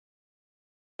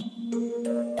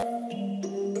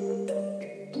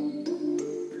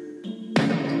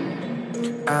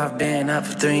I've been up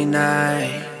for 3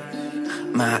 nights.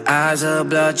 My eyes are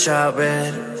bloodshot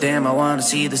red. Damn, I wanna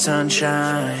see the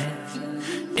sunshine.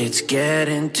 It's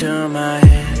getting to my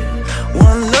head.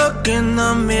 One look in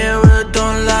the mirror,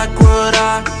 don't like what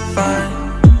I find.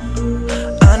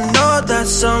 I know that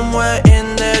somewhere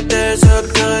in there there's a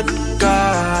good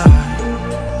guy,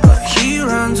 but he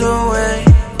runs away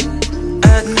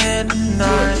at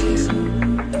midnight.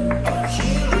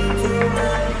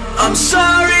 I'm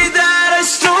sorry that I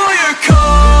stole your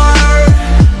car.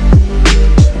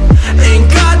 Ain't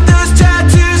got those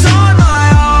tattoos on my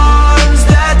arms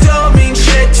that don't mean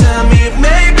shit to me.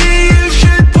 Maybe you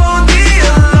should pull the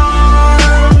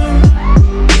alarm,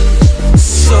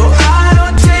 so I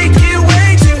don't take it way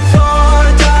too far.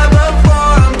 Die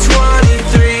before I'm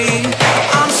 23.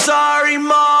 I'm sorry,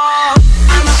 Mom.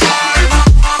 I'm sorry,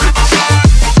 Mom.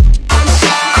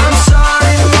 I'm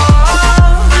sorry,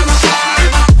 Mom.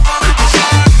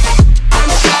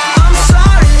 I'm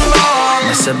sorry, Mom.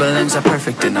 My siblings are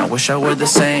perfect and I wish I were the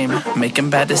same. Making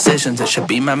bad decisions, it should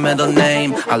be my middle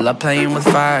name. I love playing with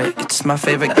fire, it's my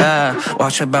favorite.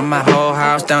 Watch me burn my whole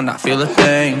house down, not feel a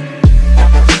thing.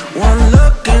 One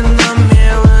look in the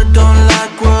mirror, don't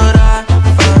like what I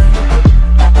find.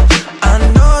 I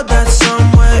know that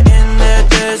somewhere in there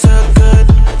there's a good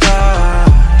guy,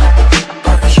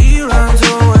 but he runs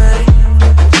away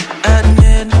at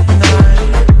midnight.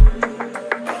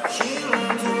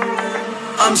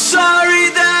 I'm sorry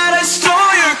that I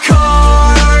stole your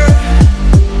car.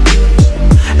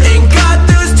 Ain't got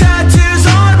those tattoos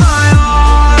on my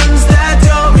arms that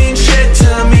don't mean shit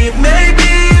to me. Maybe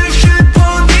you should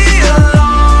pull the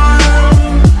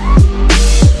alarm,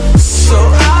 so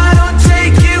I don't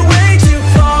take it way too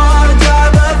far. Die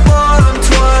before I'm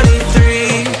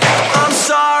 23. I'm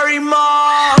sorry,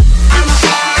 Mom. I'm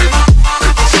sorry, Mom.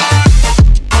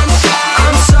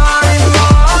 I'm sorry,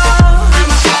 Mom.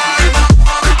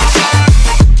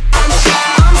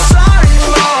 I'm sorry,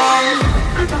 Mom.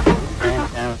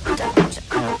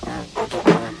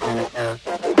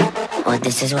 Well,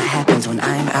 this is what happens when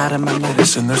I'm out of my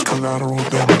medicine. There's collateral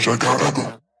damage, I gotta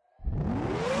go.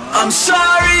 I'm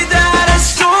sorry that I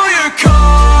stole your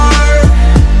car.